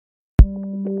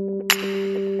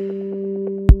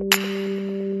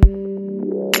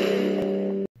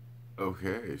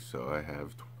Okay, so I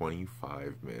have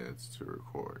 25 minutes to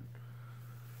record.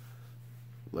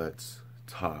 Let's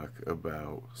talk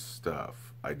about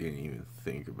stuff. I didn't even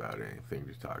think about anything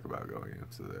to talk about going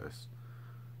into this.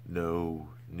 No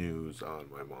news on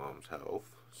my mom's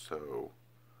health, so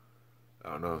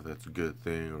I don't know if that's a good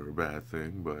thing or a bad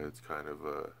thing, but it's kind of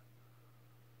a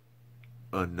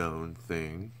unknown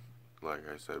thing. Like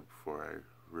I said before, I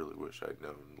really wish I'd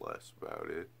known less about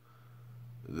it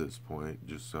at this point,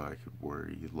 just so I could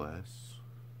worry less.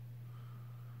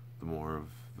 The more of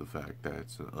the fact that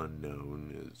it's an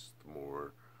unknown is, the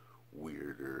more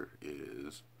weirder it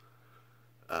is.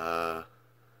 Uh,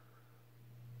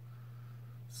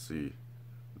 see,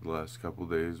 the last couple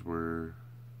days were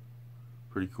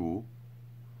pretty cool.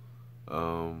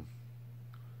 Um,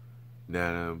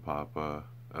 Nana and Papa,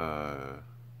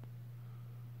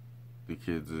 the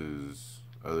kids'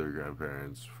 other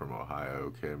grandparents from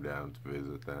Ohio came down to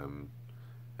visit them,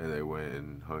 and they went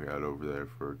and hung out over there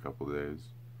for a couple days.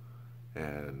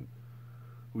 And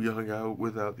we hung out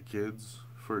without the kids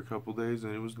for a couple days,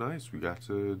 and it was nice. We got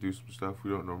to do some stuff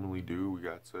we don't normally do. We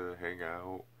got to hang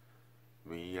out,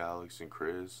 me, Alex, and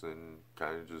Chris, and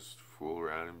kind of just fool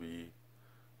around and be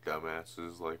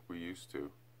dumbasses like we used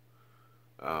to.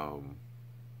 Um,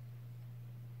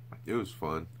 it was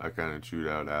fun. I kind of chewed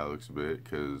out Alex a bit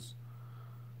because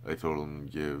I told him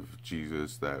to give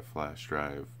Jesus that flash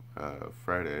drive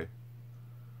Friday,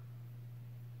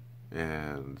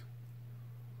 and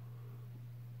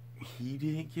he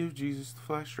didn't give Jesus the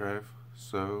flash drive,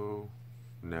 so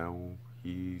now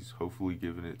he's hopefully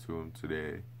giving it to him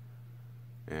today.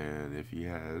 And if he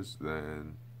has,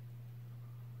 then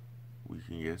we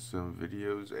can get some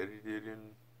videos edited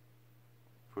and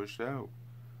pushed out.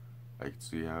 I can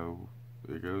see how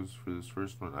it goes for this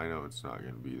first one. I know it's not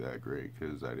going to be that great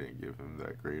because I didn't give him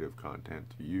that great of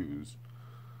content to use.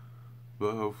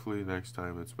 But hopefully next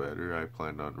time it's better. I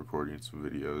planned on recording some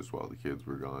videos while the kids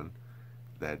were gone.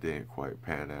 That didn't quite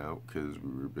pan out because we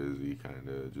were busy kind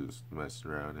of just messing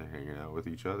around and hanging out with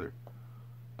each other.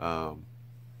 Um,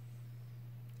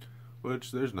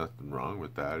 which there's nothing wrong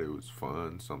with that. It was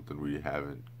fun, something we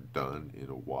haven't done in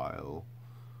a while.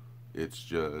 It's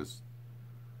just,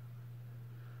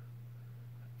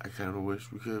 I kind of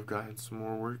wish we could have gotten some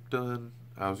more work done.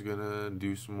 I was gonna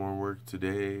do some more work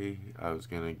today. I was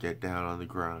gonna get down on the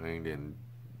grind and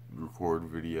record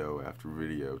video after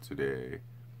video today.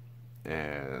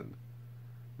 And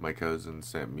my cousin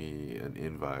sent me an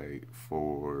invite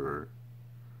for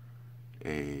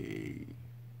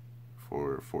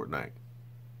Fortnite.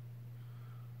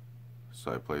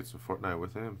 So I played some Fortnite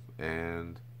with him,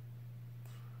 and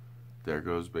there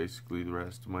goes basically the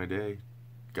rest of my day.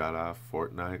 Got off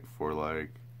Fortnite for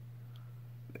like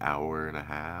an hour and a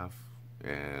half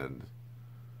and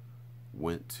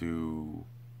went to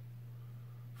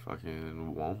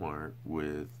fucking Walmart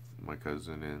with my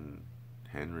cousin and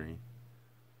Henry.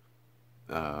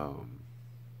 Um,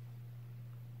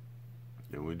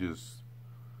 and we just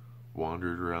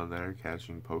wandered around there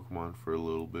catching Pokemon for a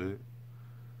little bit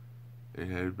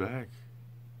and headed back.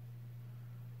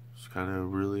 Just kind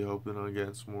of really hoping on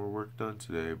getting some more work done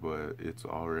today, but it's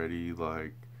already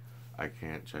like I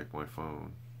can't check my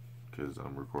phone because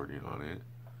I'm recording on it.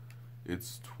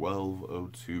 It's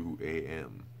 12:02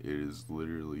 a.m. It is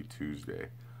literally Tuesday.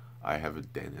 I have a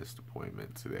dentist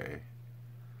appointment today.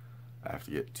 I have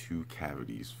to get 2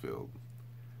 cavities filled,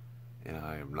 and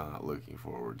I am not looking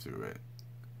forward to it.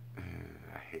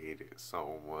 I hate it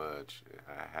so much. It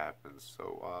happens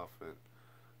so often.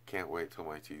 Can't wait till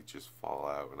my teeth just fall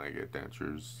out and I get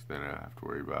dentures. Then I have to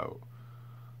worry about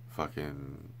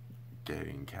fucking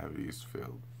getting cavities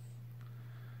filled.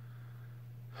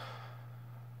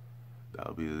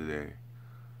 That'll be the day.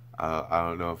 I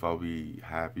don't know if I'll be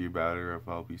happy about it or if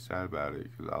I'll be sad about it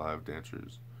because I'll have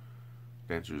dentures.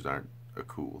 Dentures aren't a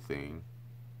cool thing,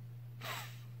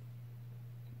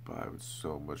 but I would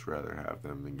so much rather have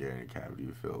them than getting a cavity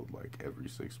filled like every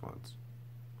 6 months.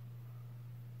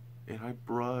 And I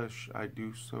brush. I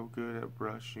do so good at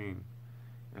brushing.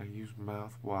 And I use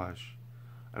mouthwash.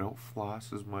 I don't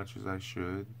floss as much as I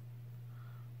should,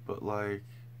 but like,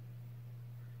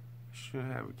 I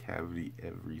shouldn't have a cavity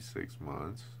every 6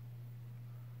 months.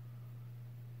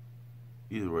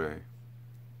 Either way,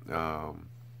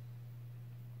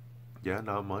 yeah,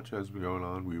 not much has been going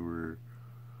on. We were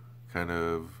kind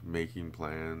of making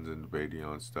plans and debating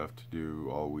on stuff to do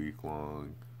all week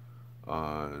long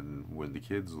on when the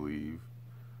kids leave,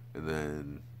 and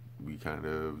then we kind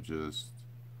of just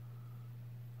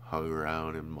hung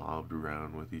around and mobbed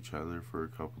around with each other for a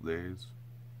couple days.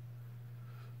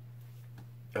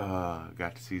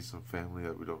 Got to see some family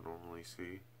that we don't normally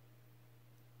see.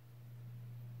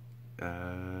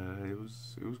 it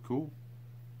was cool.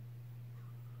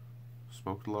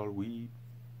 Smoked a lot of weed.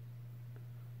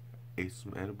 Ate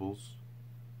some edibles.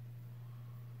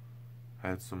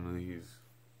 Had some of these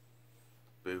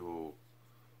big old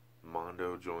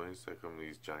Mondo joints that come in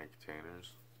these giant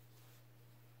containers.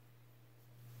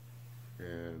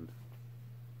 And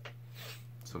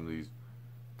some of these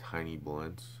tiny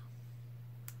blunts.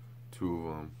 Two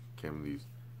of them came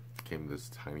in this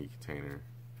tiny container.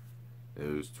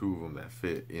 And there's two of them that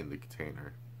fit in the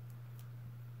container.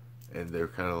 And they're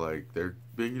kind of like, they're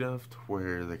big enough to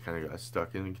where they kind of got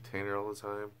stuck in the container all the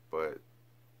time, but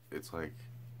it's like,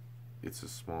 it's a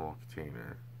small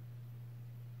container.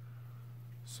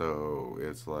 So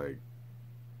it's like,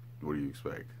 what do you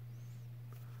expect?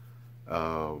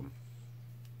 No.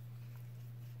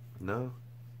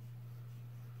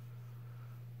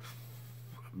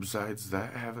 Besides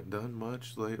that, I haven't done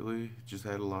much lately. Just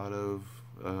had a lot of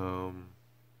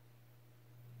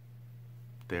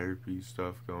therapy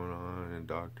stuff going on and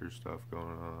doctor stuff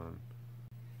going on.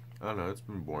 I don't know, it's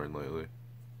been boring lately.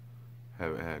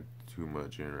 Haven't had too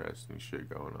much interesting shit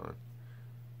going on.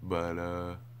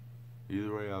 But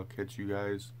either way, I'll catch you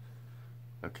guys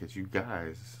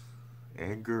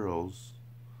and girls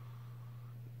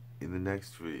in the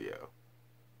next video.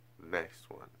 The next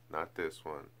one. Not this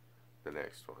one. The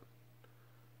next one.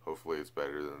 Hopefully it's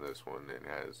better than this one and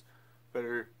has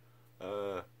better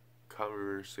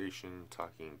conversation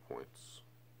talking points.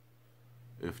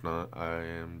 If not, I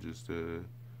am just a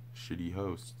shitty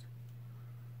host.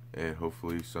 And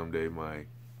hopefully someday my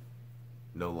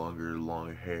no longer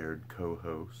long-haired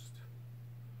co-host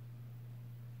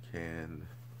can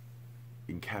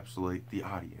encapsulate the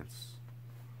audience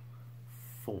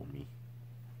for me.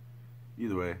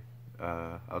 Either way,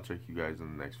 I'll check you guys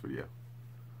in the next video.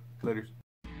 Later.